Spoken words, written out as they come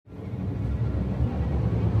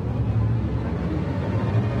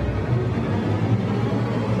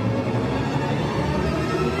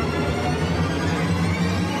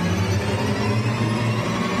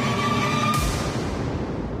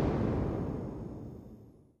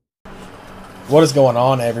What is going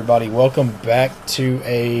on, everybody? Welcome back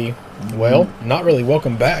to not really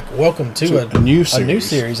welcome back. Welcome to a new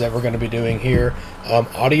series that we're going to be doing here,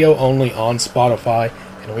 audio only on Spotify,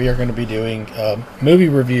 and we are going to be doing movie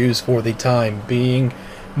reviews for the time being.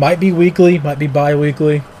 Might be weekly, might be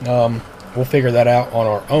bi-weekly. We'll figure that out on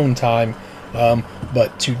our own time.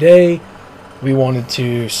 But today, we wanted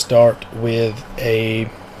to start with a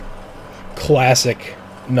classic,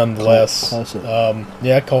 nonetheless. Cult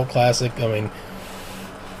classic. Cult classic. I mean,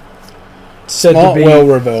 said not to be well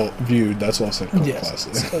reviewed. That's why I said cult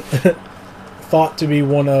classic. Thought to be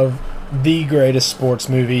one of the greatest sports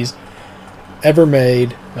movies ever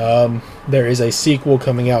made. There is a sequel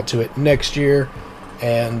coming out to it next year,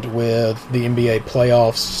 and with the NBA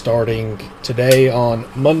playoffs starting today on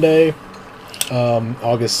Monday,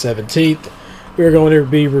 August 17th, we're going to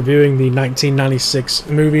be reviewing the 1996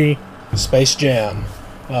 movie Space Jam.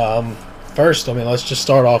 First, let's just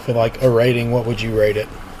start off with a rating. What would you rate it?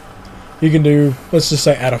 You can do, let's just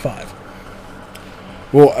say, out of 5.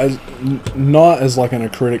 Well, not as in a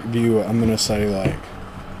critic view, I'm going to say,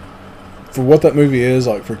 for what that movie is,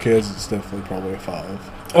 for kids, it's definitely probably a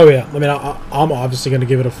 5. Oh, yeah. I'm obviously going to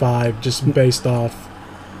give it a 5, just based off,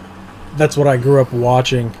 that's what I grew up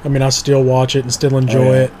watching. I still watch it and still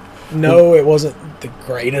enjoy it. No, it wasn't the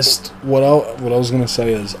greatest. What I was going to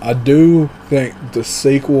say is, I do think the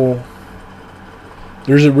sequel...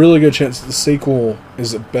 There's a really good chance that the sequel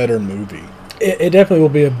is a better movie. It definitely will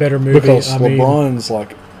be a better movie. Because LeBron's I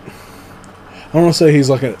don't want to say he's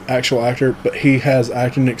an actual actor, but he has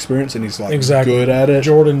acting experience and he's exactly good at it.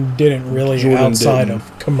 Jordan didn't really outside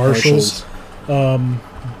of commercials.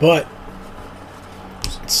 But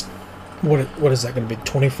it's, what is that going to be?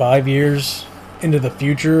 25 years into the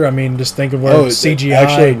future? Just think of where CGI.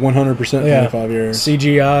 Actually, 100% 25 years.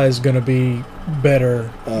 CGI is going to be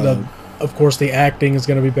better. Of course, the acting is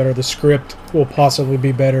going to be better. The script will possibly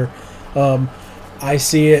be better. I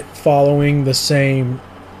see it following the same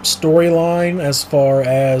storyline as far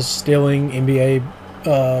as stealing NBA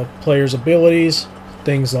players' abilities,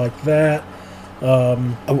 things like that.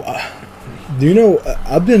 Do you know,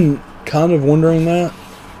 I've been kind of wondering that.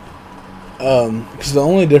 Because the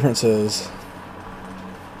only difference is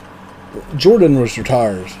Jordan was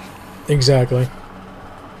retired. Exactly.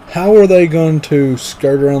 How are they going to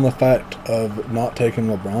skirt around the fact of not taking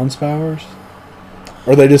LeBron's powers?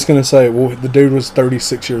 Or are they just going to say, well, the dude was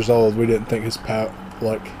 36 years old, we didn't think his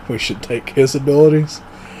we should take his abilities?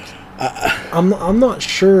 I'm not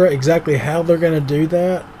sure exactly how they're going to do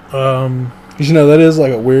that. That is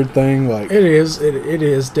a weird thing. It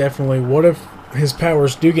is definitely. What if his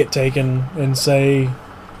powers do get taken and say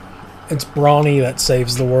it's Bronny that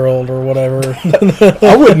saves the world or whatever?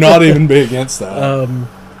 I would not even be against that.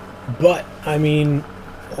 But,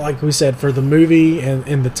 like we said, for the movie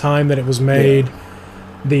and the time that it was made,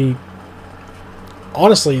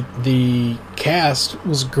 honestly, the cast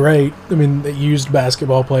was great. They used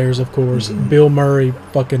basketball players, of course. Mm-hmm. Bill Murray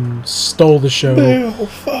fucking stole the show. Bill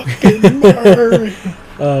fucking Murray.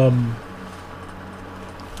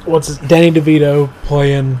 Danny DeVito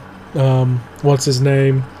playing, what's his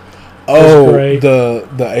name? Oh, the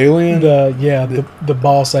alien? The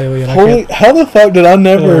boss alien. How the fuck did I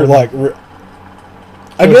never,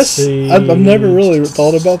 I guess I've never really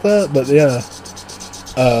thought about that, but yeah.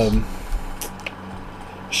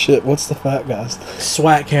 Shit, what's the fat guy's name?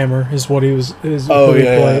 Swackhammer is what he was. Yeah.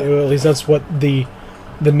 At least that's what the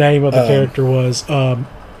name of the character was.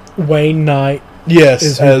 Wayne Knight. Yes,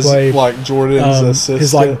 is as played, Jordan's assistant,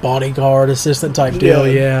 his bodyguard assistant type deal.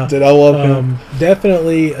 Yeah, did I love him?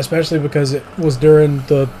 Definitely, especially because it was during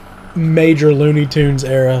the major Looney Tunes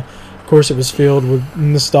era. Of course, it was filled with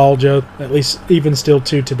nostalgia. At least, even still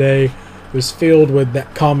to today, it was filled with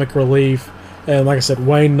that comic relief. And like I said,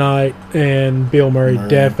 Wayne Knight and Bill Murray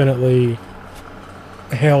definitely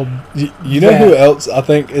held. You know who else I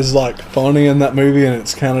think is funny in that movie, and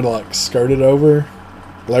it's kind of skirted over?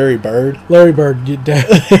 Larry Bird. Larry Bird,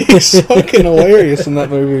 he's fucking hilarious in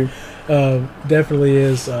that movie. Definitely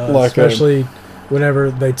is, especially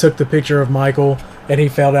whenever they took the picture of Michael and he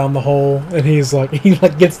fell down the hole, and he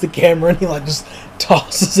gets the camera and he just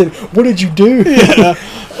tosses it. What did you do? Yeah.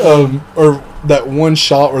 Or that one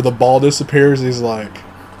shot where the ball disappears. He's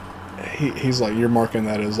he's you're marking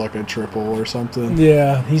that as a triple or something.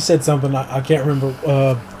 Yeah, he said something. I can't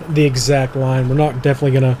remember the exact line. We're not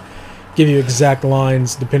definitely gonna give you exact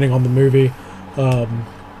lines depending on the movie,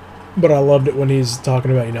 but I loved it when he's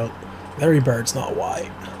talking about Larry Bird's not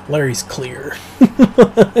white, Larry's clear.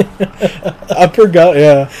 I forgot.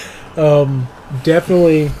 Yeah.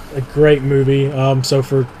 Definitely a great movie. So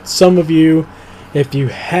for some of you, if you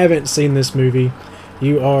haven't seen this movie,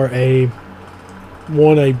 you are a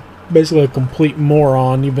basically a complete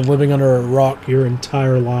moron. You've been living under a rock your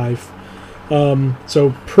entire life.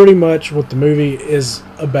 So pretty much what the movie is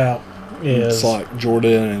about is It's like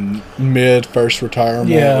Jordan in mid first retirement,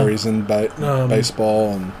 Yeah. where he's in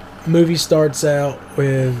baseball, and movie starts out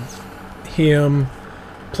with him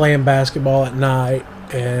playing basketball at night,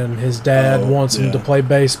 and his dad wants him to play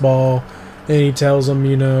baseball, and he tells him,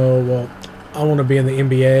 well, I want to be in the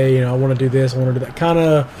NBA, I want to do this, I want to do that, kind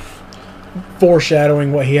of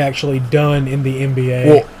foreshadowing what he actually done in the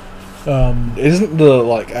NBA. well, isn't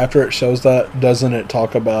after it shows that, doesn't it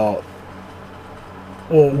talk about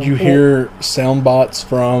you hear sound bots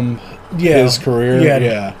from his career?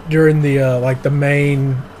 Yeah. During the the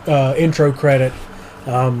main intro credit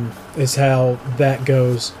is how that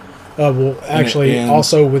goes. Actually,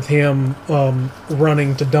 also with him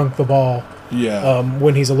running to dunk the ball. Yeah.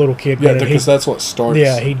 When he's a little kid. Yeah, because that's what starts.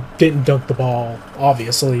 Yeah, he didn't dunk the ball,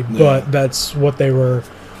 obviously, but that's what they were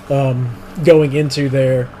going into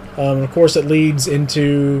there. And of course, it leads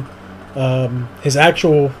into his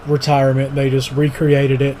actual retirement. They just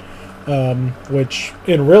recreated it, which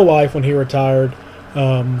in real life, when he retired,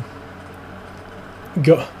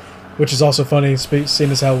 which is also funny,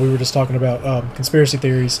 seeing as how we were just talking about conspiracy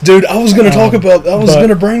theories. Dude, I was going to talk about. I was going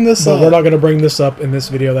to bring this up. We're not going to bring this up in this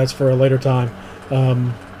video. That's for a later time.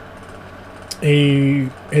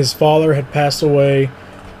 His father had passed away,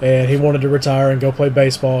 and he wanted to retire and go play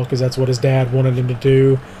baseball because that's what his dad wanted him to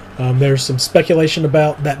do. There's some speculation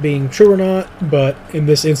about that being true or not, but in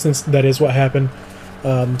this instance, that is what happened.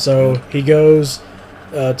 So he goes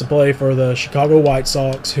to play for the Chicago White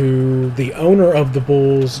Sox, who the owner of the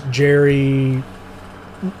Bulls, Jerry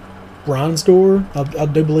Reinsdorf, I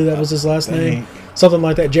do believe that was his last name, something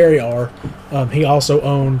like that, Jerry R. He also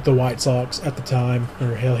owned the White Sox at the time,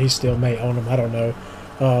 or hell, he still may own them, I don't know.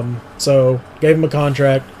 So gave him a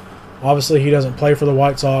contract. Obviously, he doesn't play for the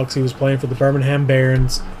White Sox. He was playing for the Birmingham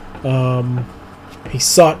Barons. He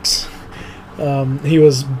sucks. He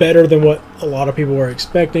was better than what a lot of people were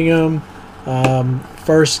expecting him.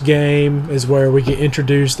 First game is where we get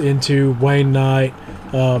introduced into Wayne Knight,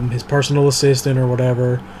 his personal assistant or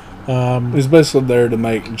whatever. He's basically there to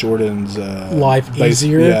make Jordan's life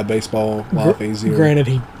easier. Yeah, baseball life easier. Granted,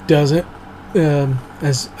 he doesn't,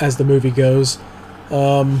 as the movie goes.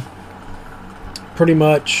 Pretty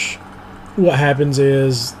much what happens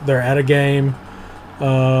is they're at a game.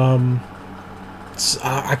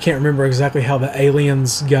 I can't remember exactly how the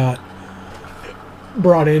aliens got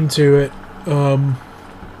brought into it,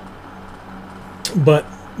 but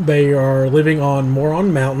they are living on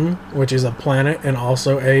Moron Mountain, which is a planet and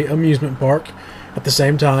also a amusement park at the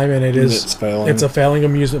same time, and it's a failing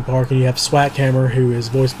amusement park. And you have Swackhammer, who is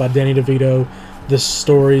voiced by Danny DeVito,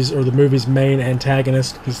 the movie's main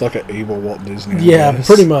antagonist. He's like an evil Walt Disney. Yeah,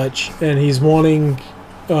 pretty much, and he's wanting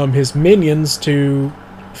his minions to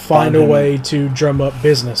find a way to drum up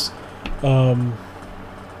business.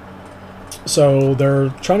 So they're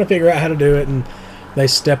trying to figure out how to do it, and they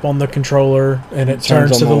step on the controller, and it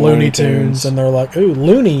turns to the Looney Tunes, and they're like, "Ooh,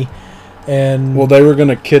 Looney!" And they were going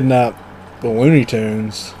to kidnap the Looney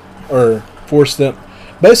Tunes, or force them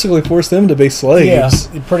to be slaves.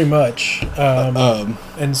 Yeah, pretty much.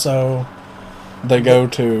 And so they go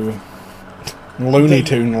to Looney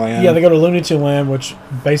Tune Land. Yeah, they go to Looney Tune Land, which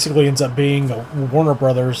basically ends up being a Warner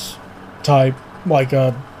Brothers type, like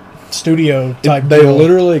a studio type. They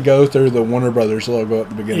literally go through the Warner Brothers logo at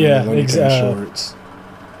the beginning of the Looney Tunes shorts.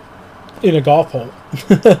 In a golf hole.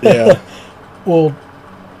 Yeah. Well,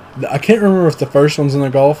 I can't remember if the first one's in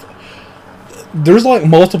the golf. There's like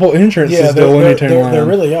multiple entrances to Looney Tune Land. There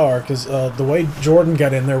really are, because the way Jordan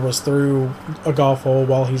got in there was through a golf hole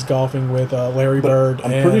while he's golfing with Larry Bird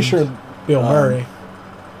and pretty sure Bill Murray.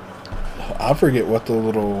 I forget what the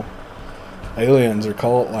little aliens are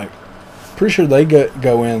called. Like, pretty sure they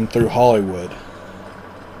go in through Hollywood.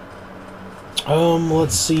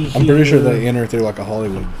 Let's see here. I'm pretty sure they enter through like a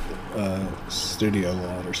Hollywood studio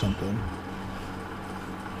lot or something.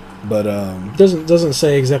 But doesn't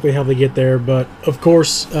say exactly how they get there, but of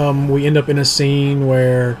course we end up in a scene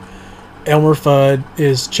where Elmer Fudd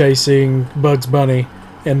is chasing Bugs Bunny,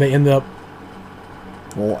 and they end up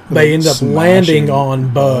landing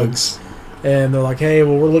on Bugs. And they're like, "Hey,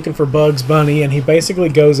 well, we're looking for Bugs Bunny," and he basically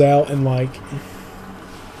goes out and like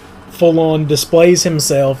full on displays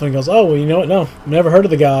himself and goes, "Oh, well, you know what? No, never heard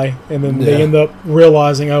of the guy." And then they end up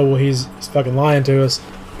realizing, "Oh, well, he's fucking lying to us."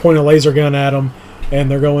 Point a laser gun at him, and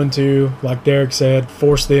they're going to, like Derek said,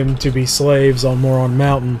 force them to be slaves on Moron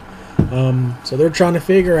Mountain. So they're trying to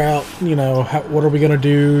figure out, what are we going to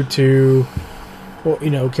do to,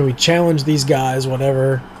 can we challenge these guys,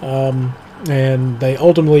 whatever. and they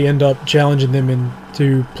ultimately end up challenging them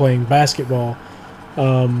into playing basketball,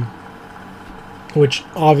 which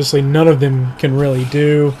obviously none of them can really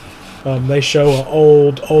do. They show an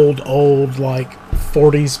old like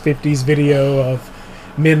 40s, 50s video of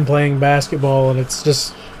men playing basketball, and it's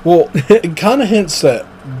just Well, it kind of hints that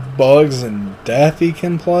Bugs and Daffy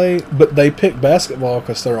can play, but they pick basketball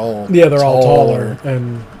because they're all they're all taller,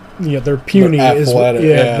 and they're puny. They're athletic,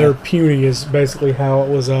 yeah. They're puny is basically how it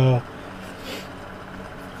was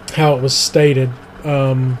stated.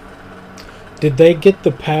 Did they get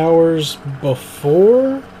the powers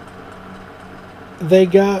before they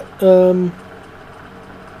got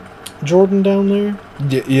Jordan down there?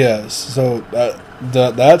 Yes, so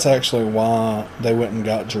that's actually why they went and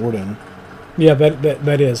got Jordan. Yeah,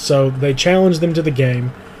 that is. So they challenge them to the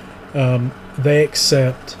game. They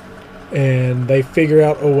accept, and they figure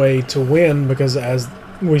out a way to win because, as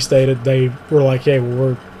we stated, they were like, "Hey,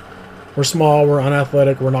 well, we're small, we're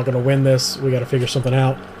unathletic, we're not going to win this. We got to figure something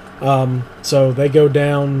out." So they go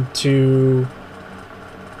down to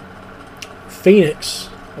Phoenix.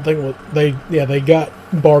 I think they got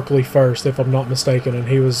Barkley first, if I'm not mistaken, and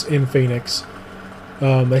he was in Phoenix.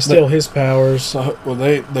 They steal his powers. Well,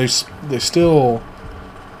 they steal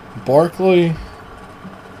Barkley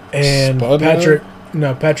and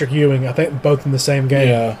Patrick Ewing. I think both in the same game.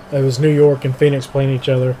 Yeah, it was New York and Phoenix playing each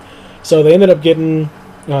other. So they ended up getting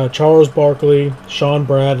Charles Barkley, Sean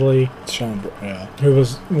Bradley, who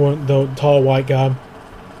was the tall white guy,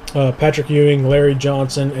 Patrick Ewing, Larry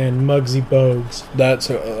Johnson, and Muggsy Bogues. That's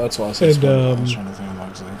why I said. I was trying to think of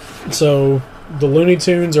Muggsy. So the Looney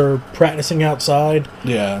Tunes are practicing outside,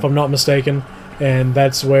 if I'm not mistaken, and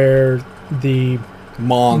that's where the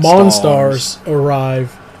Monstars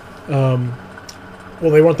arrive.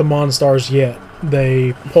 Well, they weren't the Monstars yet.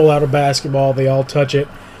 They pull out a basketball, they all touch it,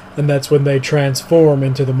 and that's when they transform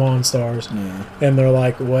into the Monstars. Yeah. And they're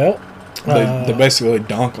like, well... They basically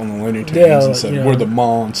dunk on the Looney Tunes and said, we're the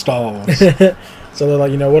Monstars. So they're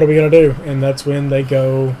like, what are we going to do? And that's when they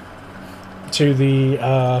go to the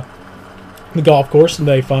golf course, and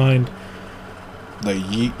they find... They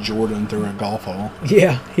yeet Jordan through a golf hole.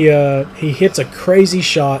 Yeah, he hits a crazy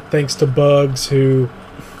shot thanks to Bugs, who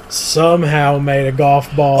somehow made a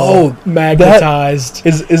golf ball magnetized.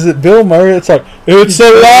 Is it Bill Murray? It's like, it's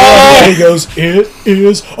alive! He goes, it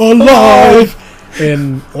is alive!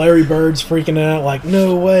 And Larry Bird's freaking out, like,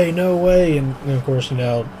 no way. And of course,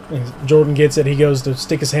 Jordan gets it. He goes to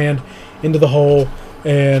stick his hand into the hole,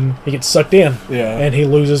 and he gets sucked in. Yeah. And he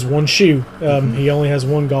loses one shoe. He only has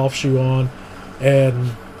one golf shoe on. And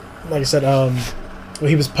like I said,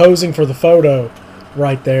 he was posing for the photo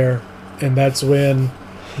right there. And that's when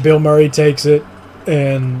Bill Murray takes it,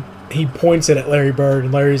 and he points it at Larry Bird.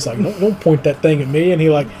 And Larry's like, don't point that thing at me. And he,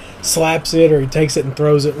 like, slaps it, or he takes it and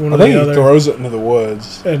throws it one or the other. I think he throws it into the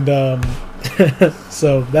woods. And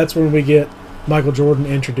so that's when we get Michael Jordan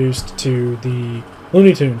introduced to the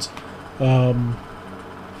Looney Tunes. The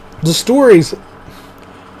story's...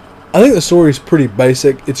 I think the story's pretty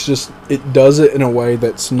basic. It's just, it does it in a way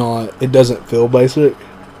that's not... It doesn't feel basic.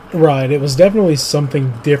 Right. It was definitely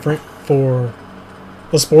something different for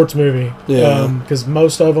a sports movie. Yeah. Because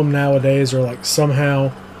most of them nowadays are, like,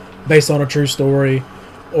 somehow based on a true story,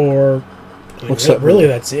 or... really,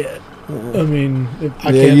 that's it. I mean...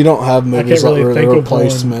 you don't have movies like really the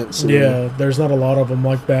replacements. Yeah, there's not a lot of them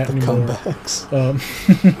like that anymore. Comebacks.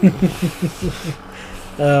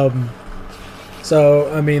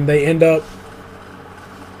 So, I mean, they end up...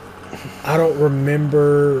 I don't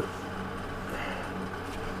remember...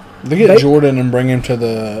 They get Jordan and bring him to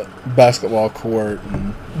the basketball court.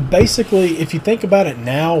 And basically, if you think about it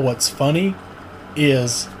now, what's funny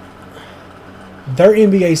is their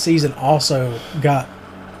NBA season also got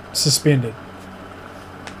suspended.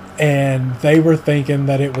 And they were thinking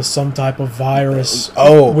that it was some type of virus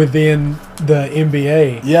within the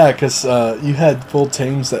NBA. Yeah, because you had full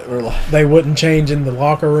teams that were like... They wouldn't change in the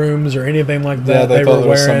locker rooms or anything like that. Yeah, they thought there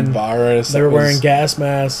was some virus. They were wearing gas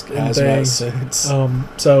masks and things. Suits.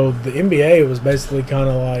 So the NBA was basically kind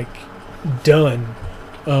of like done.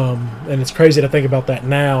 And it's crazy to think about that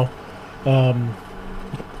now.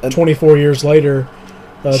 24 years later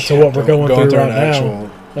to what we're going through right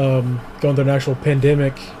now. Going through an actual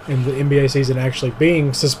pandemic and the NBA season actually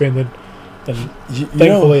being suspended, and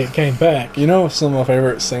thankfully it came back. You know, some of my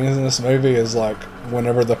favorite scenes in this movie is like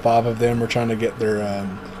whenever the five of them are trying to get their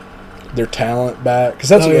talent back, because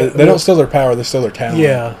that's they don't steal their power, they steal their talent.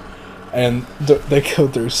 Yeah, and they go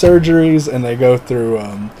through surgeries and they go through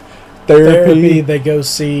therapy. They go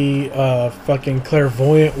see a fucking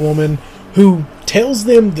clairvoyant woman who tells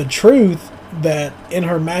them the truth that in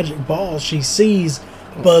her magic ball she sees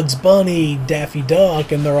Bugs Bunny, Daffy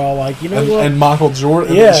Duck, and they're all like, you know what? And Michael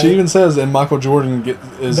Jordan. Yeah. She even says, and Michael Jordan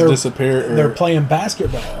is disappeared. They're playing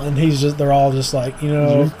basketball, and they're all just like, you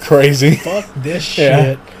know, crazy. fuck this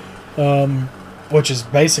Yeah. shit. which is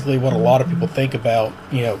basically what a lot of people think about,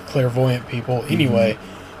 you know, clairvoyant people anyway.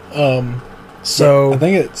 So I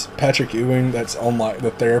think it's Patrick Ewing that's on like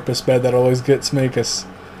the therapist bed that always gets me because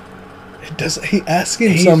he asks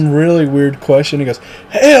him some really weird question. He goes,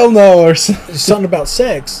 "Hell no," or something. something about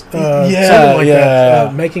sex, Yeah, something like yeah.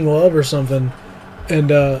 that, making love or something. And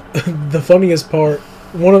the funniest part,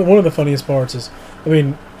 one of the funniest parts is, I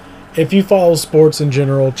mean, if you follow sports in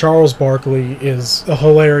general, Charles Barkley is a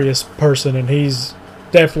hilarious person, and he's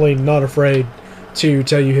definitely not afraid to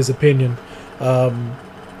tell you his opinion.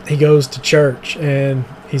 He goes to church and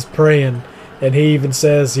he's praying, and he even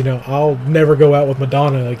says, you know, I'll never go out with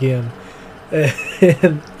Madonna again.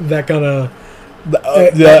 And that kind of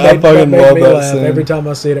I fucking love that laugh. scene. Every time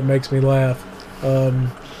I see it, it makes me laugh. And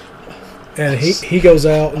he goes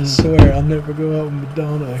out and I swear I'll never go out with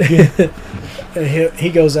Madonna again. and he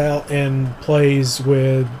goes out and plays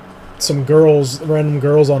with some girls, random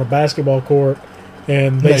girls on a basketball court,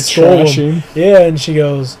 and they scold trash him. him. Yeah, and she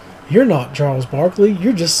goes, "You're not Charles Barkley.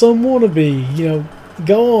 You're just some wannabe. You know,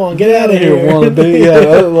 go on, get out of here, wannabe.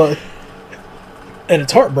 Yeah, like, and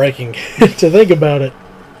it's heartbreaking to think about it.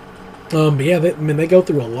 But yeah, they go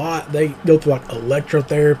through a lot. They go through like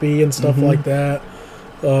electrotherapy and stuff like that.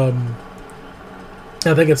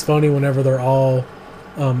 I think it's funny whenever they're all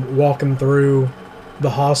walking through the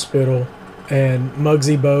hospital, and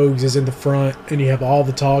Muggsy Bogues is in the front, and you have all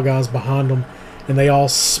the tall guys behind them, and they all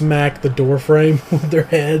smack the door frame with their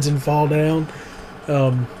heads and fall down.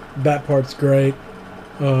 That part's great.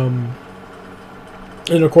 And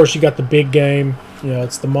of course, you got the big game. You know,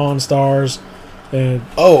 it's the Monstars. And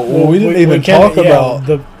we didn't even talk about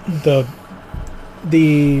the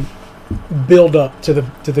build up to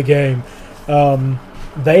the game.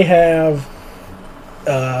 They have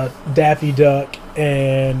Daffy Duck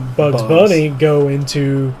and Bugs Bunny go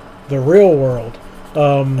into the real world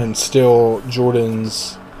and steal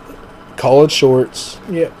Jordan's college shorts.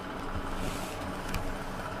 Yep.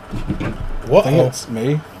 I think it's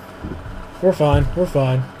me. We're fine.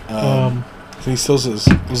 He steals his,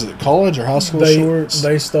 was it college or high school shorts?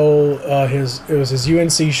 They stole his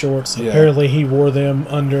UNC shorts. Yeah. Apparently, he wore them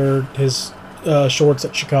under his shorts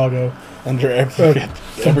at Chicago. Under every game.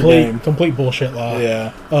 Complete bullshit lie.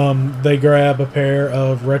 Yeah. They grab a pair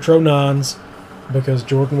of retro 9s because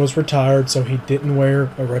Jordan was retired, so he didn't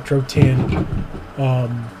wear a retro 10.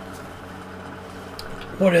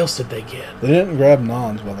 What else did they get? They didn't grab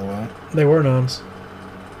 9s, by the way. They were 9s.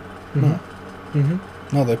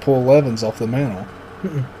 No, they pull 11s off the mantle.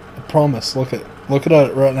 Mm-mm. I promise. Look at it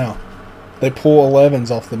right now. They pull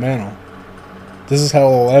 11s off the mantle. This is how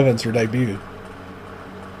 11s are debuted.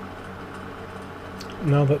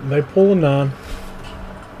 No, they pull a 9.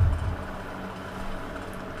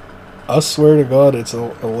 I swear to God, it's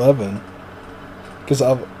 11. Because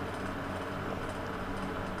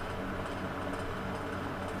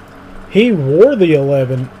He wore the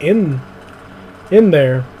 11 in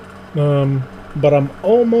there, but I'm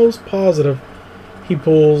almost positive he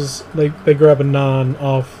pulls. They grab a 9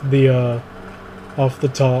 off the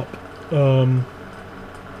top.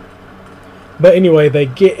 But anyway, they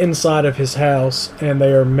get inside of his house and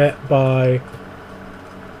they are met by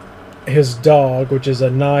his dog, which is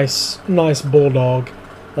a nice bulldog.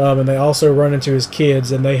 And they also run into his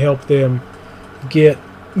kids, and they help them get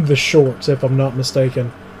the shorts, if I'm not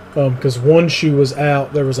mistaken. Because one shoe was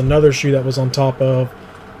out, there was another shoe that was on top of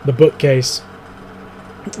the bookcase.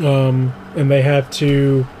 And they have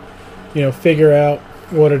to, figure out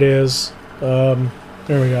what it is. There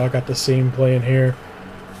we go, I got the scene playing here.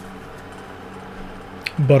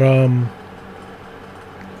 But,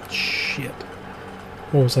 shit.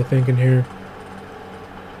 What was I thinking here?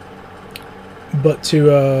 But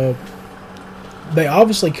they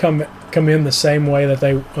obviously come in the same way that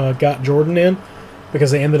they got Jordan in,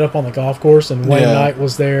 because they ended up on the golf course, and Wayne Knight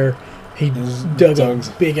was there. He dug a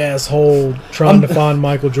big-ass hole trying to find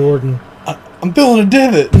Michael Jordan. I'm building a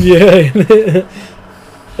divot! Yeah.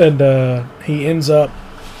 And he ends up...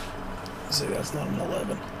 See, that's not an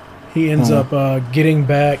 11. He ends up getting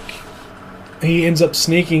back... He ends up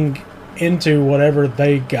sneaking into whatever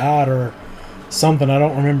they got or something. I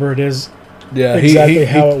don't remember it is exactly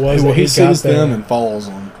how it was. He sees them and follows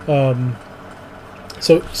them.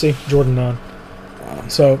 So, see, Jordan 9.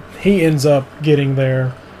 So, he ends up getting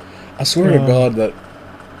there. I swear to God that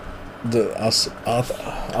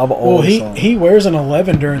I've always he wears an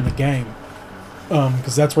 11 during the game,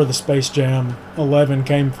 because that's where the Space Jam 11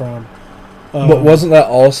 came from. But wasn't that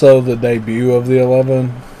also the debut of the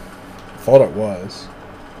 11? I thought it was.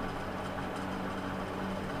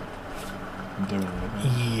 I'm doing it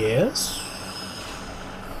again. Yes.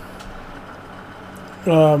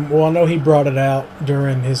 Well, I know he brought it out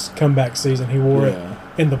during his comeback season. He wore it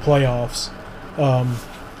in the playoffs.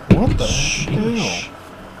 What the hell?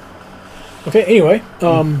 Okay, anyway.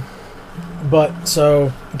 But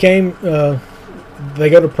so game, they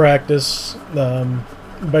go to practice.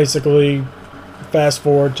 Basically, fast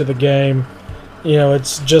forward to the game. You know,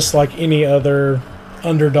 it's just like any other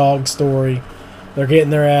underdog story. They're getting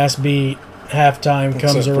their ass beat. Halftime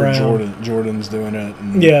comes Except for around. Jordan's doing it.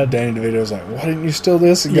 And Yeah. Danny DeVito's like, why didn't you steal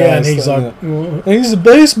this guy? Yeah, and he's like, well, he's a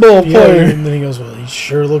baseball yeah, player. and then he goes, well, he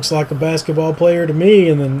sure looks like a basketball player to me.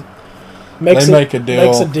 And then make a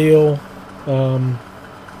deal.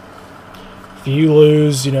 If you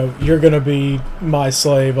lose, you know, you're going to be my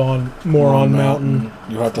slave on Moron Mountain.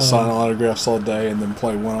 You have to sign autographs all day and then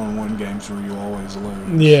play one-on-one games where you always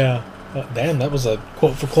lose. Yeah. Damn, that was a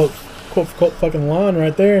quote for quote fucking line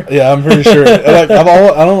right there. Yeah, I'm pretty sure. Like I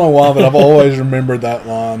don't know why, but I've always remembered that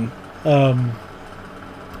line. And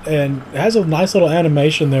it has a nice little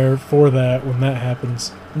animation there for that when that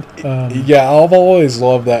happens. Yeah, I've always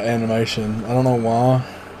loved that animation. I don't know why.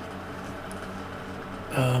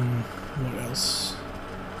 What else?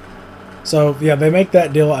 So yeah, they make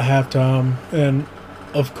that deal at halftime, and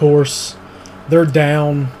of course, they're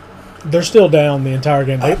down. They're still down the entire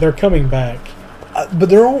game. They're coming back, but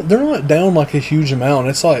they're not down like a huge amount.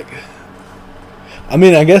 It's like, I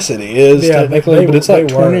mean, I guess it is technically, but it's like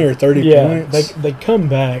 20 or 30 points. They come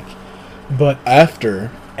back, but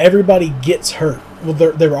after everybody gets hurt. Well,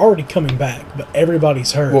 they're already coming back, but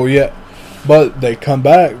everybody's hurt. Well, yeah. But they come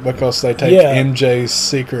back because they take MJ's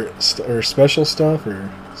secret or special stuff or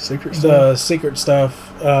secret stuff? The secret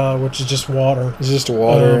stuff, which is just water. It's just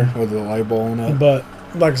water with a label on it. But,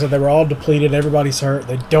 like I said, they were all depleted. Everybody's hurt.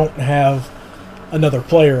 They don't have another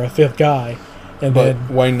player, a fifth guy. And then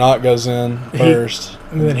Wayne Knott goes in first.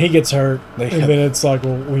 And then he gets hurt. And then it's like,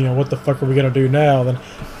 well, you know, what the fuck are we going to do now? Then,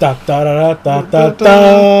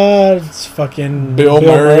 it's fucking Bill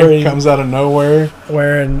Murray comes out of nowhere.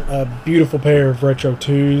 Wearing a beautiful pair of Retro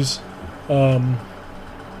 2s.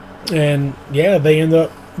 And, yeah, they end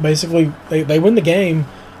up, basically, they win the game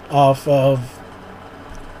off of...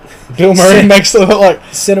 Bill Murray makes it look like...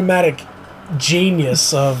 Cinematic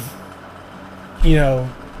genius of, you know...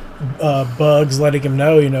 Bugs letting him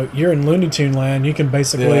know, you know, you're in Looney Tune land. You can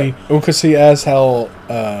basically... Yeah. Well, because he asked how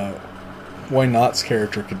Wayne Knott's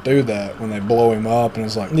character could do that when they blow him up, and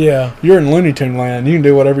it's like, yeah, you're in Looney Tune land. You can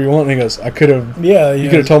do whatever you want. And he goes, I could have... Yeah, you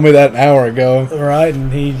could have told me that an hour ago. Right,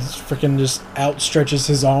 and he freaking just outstretches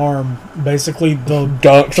his arm, basically the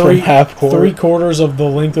dunks from half court. 3/4 of the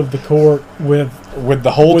length of the court with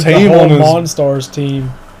the whole team, the whole Monstars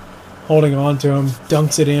team holding on to him,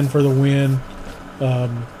 dunks it in for the win.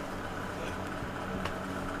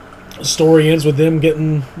 Story ends with them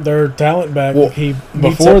getting their talent back. Well, he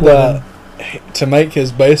before that, to make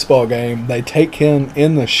his baseball game, they take him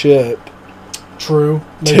in the ship. True.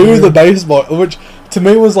 To the baseball, which to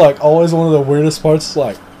me was like always one of the weirdest parts.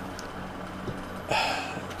 Like,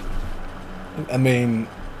 I mean,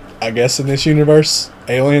 I guess in this universe,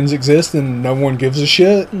 aliens exist and no one gives a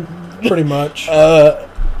shit. Pretty much. But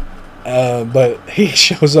he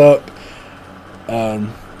shows up.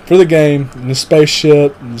 For the game, in the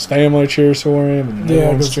spaceship, and his family cheers for him, and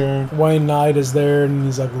everyone's cheering. Wayne Knight is there, and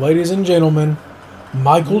he's like, ladies and gentlemen,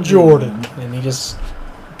 Michael Jordan. And he just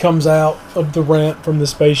comes out of the ramp from the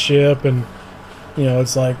spaceship, and, you know,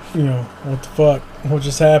 it's like, you know, what the fuck? What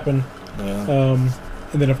just happened? Yeah.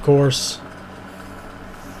 And then, of course...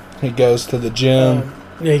 He goes to the gym.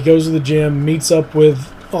 He goes to the gym, meets up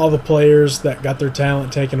with all the players that got their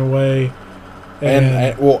talent taken away. And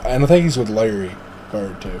I think he's with Larry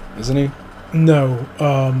Bird too, isn't he? No,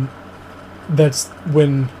 that's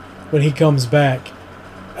when he comes back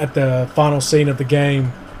at the final scene of the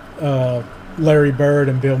game. Larry Bird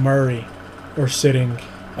and Bill Murray are sitting.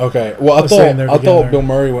 Okay, well I thought Bill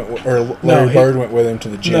Murray Larry Bird went with him to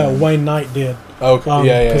the gym. No, Wayne Knight did.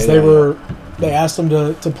 Okay, because they asked him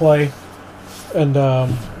to play, and they're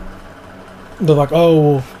like,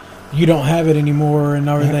 oh. You don't have it anymore and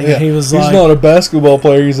everything. Yeah. And he was he's like... not a basketball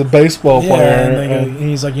player. He's a baseball player. And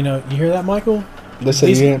he's like, you know, you hear that, Michael? They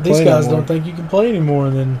said these guys don't think you can play anymore.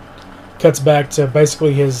 And then cuts back to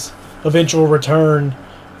basically his eventual return,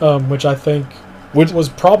 which I think was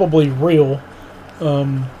probably real.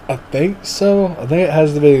 I think so. I think it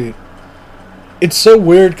has to be... It's so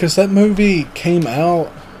weird because that movie came out...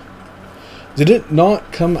 Did it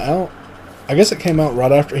not come out? I guess it came out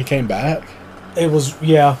right after he came back. It was,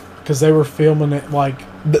 yeah. because they were filming it like.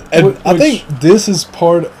 And I think this is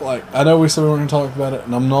part. Like, I know we said we weren't going to talk about it,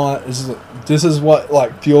 and I'm not. This is what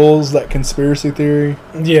like fuels that conspiracy theory.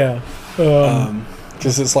 Yeah.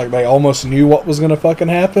 Because it's like they almost knew what was going to fucking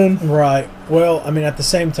happen. Right. Well, I mean, at the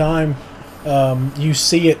same time, you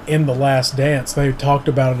see it in The Last Dance. They talked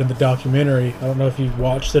about it in the documentary. I don't know if you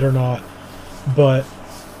watched it or not, but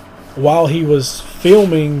while he was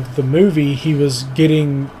filming the movie, he was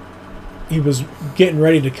getting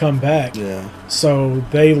ready to come back. Yeah. So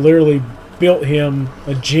they literally built him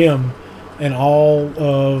a gym, and all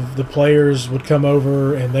of the players would come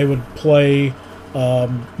over and they would play.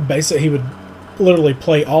 Basically, he would literally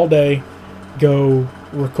play all day, go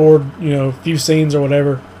record, a few scenes or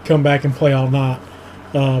whatever, come back and play all night.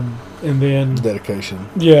 And then Dedication.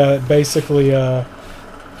 Yeah, basically got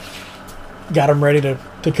them ready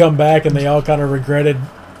to come back, and they all kind of regretted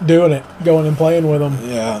doing it, going and playing with them.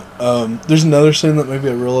 Yeah. There's another scene that maybe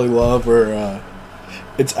I really love where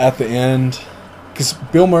it's at the end, because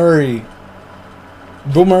Bill Murray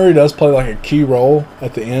does play like a key role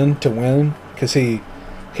at the end to win, because he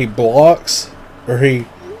blocks, or he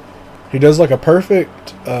does like a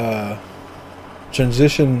perfect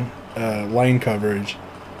transition lane coverage,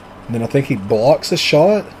 and then I think he blocks a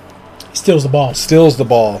shot. He steals the ball. Steals the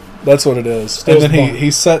ball. That's what it is. Steals and then the ball.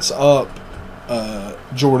 he sets up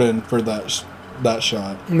Jordan for that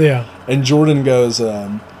shot. Yeah. And Jordan goes,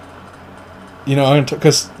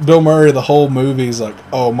 because Bill Murray, the whole movie's like,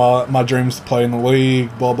 oh, my dream's to play in the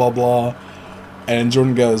league, blah, blah, blah. And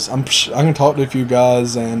Jordan goes, I can talk to a few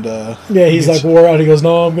guys, and yeah, he's like wore out. He goes,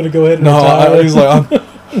 no, I'm gonna go ahead and retire. He's like,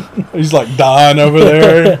 he's like dying over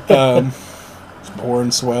there. He's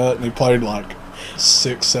pouring sweat, and he played like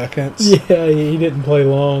 6 seconds. Yeah, he didn't play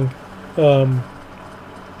long.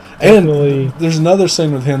 And there's another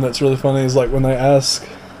scene with him that's really funny. Is like when they ask,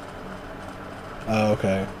 "Oh,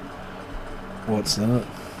 okay, what's that?"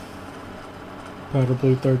 Powder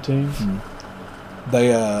Blue 13.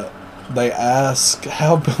 They ask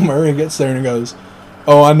how Bill Murray gets there, and he goes,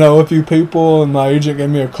 "Oh, I know a few people, and my agent gave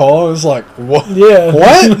me a call." It's like, what? Yeah.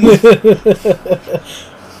 What?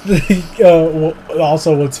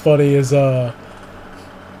 Also, what's funny is Danny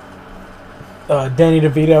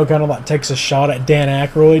DeVito kind of like takes a shot at Dan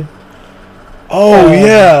Aykroyd. Oh,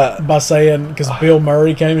 yeah. By saying, because Bill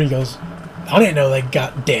Murray came and he goes, I didn't know they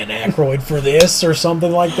got Dan Aykroyd for this or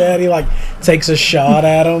something like that. He like takes a shot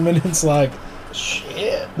at him, and it's like,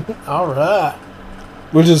 shit. All right.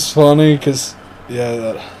 Which is funny because,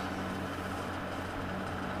 yeah,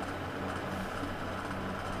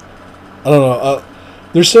 I don't know.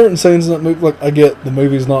 There's certain scenes in that movie, like, I get the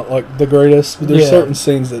movie's not like the greatest, but there's certain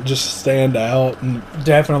scenes that just stand out. And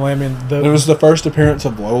definitely. I mean, it was the first appearance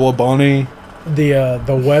of Lola Bunny. The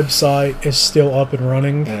website is still up and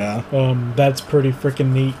running. Yeah. That's pretty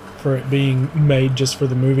freaking neat for it being made just for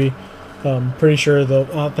the movie. Pretty sure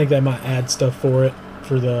I think they might add stuff for it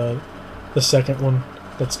for the second one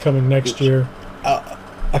that's coming next year.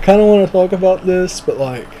 I kind of want to talk about this, but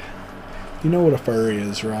like, you know what a furry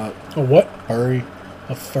is, right? A what? Furry.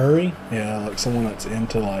 A furry? Yeah, like someone that's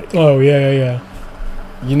into like. Oh yeah.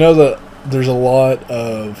 You know that there's a lot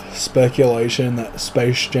of speculation that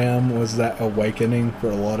Space Jam was that awakening for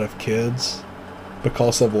a lot of kids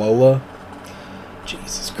because of Lola.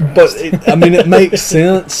 Jesus Christ. But it makes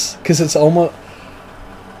sense because it's almost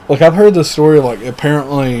like I've heard the story. Like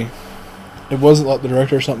apparently, it wasn't like the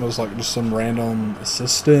director or something. It was like just some random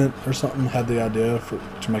assistant or something had the idea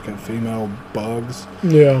to make a female Bugs.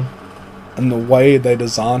 Yeah. And the way they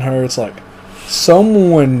design her, it's like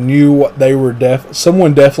someone knew what they were.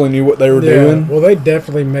 Someone definitely knew what they were doing. Well, they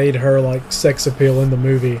definitely made her like sex appeal in the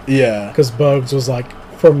movie. Yeah. Because Bugs was like,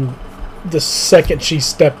 from the second she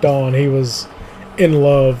stepped on, he was in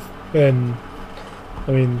love, and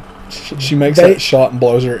I mean, she makes that shot and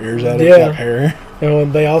blows her ears out of that hair.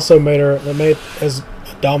 And they also made as a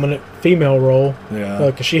dominant female role. Yeah.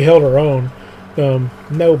 Because she held her own.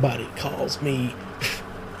 Nobody calls me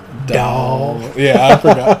doll. Yeah, I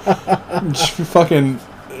forgot. She fucking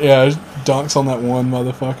dunks on that one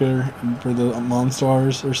motherfucker for the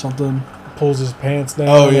Monstars or something. Pulls his pants down.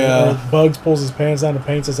 Oh yeah. Bugs pulls his pants down and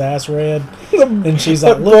paints his ass red. And she's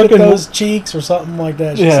like, "Look at those cheeks," or something like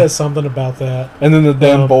that. She says something about that. And then the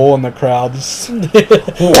damn bull in the crowd just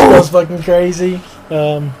was fucking crazy.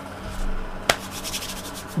 But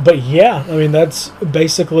yeah, I mean, that's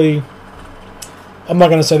basically. I'm not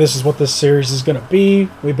going to say this is what this series is going to be.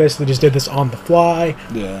 We basically just did this on the fly.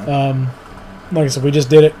 Yeah. Like I said, we just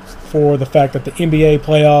did it for the fact that the NBA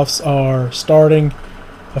playoffs are starting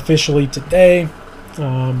officially today.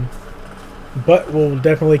 But we'll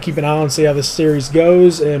definitely keep an eye on see how this series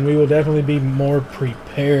goes, and we will definitely be more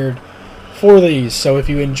prepared for these. So if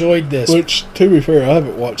you enjoyed this, Which, to be fair, I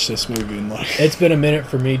haven't watched this movie in like. it's been a minute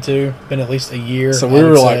for me too. Been at least a year. So I we would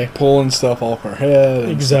were say. like pulling stuff off our head.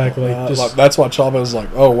 And Exactly. stuff like that. Just- Like, that's why Chava was like,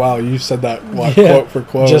 "Oh wow, you said that like Yeah. quote for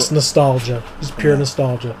quote." Just nostalgia, just pure Yeah.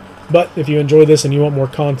 nostalgia. But if you enjoy this and you want more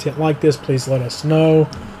content like this, please let us know.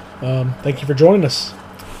 Thank you for joining us.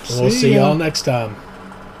 And we'll See see ya. y'all next time.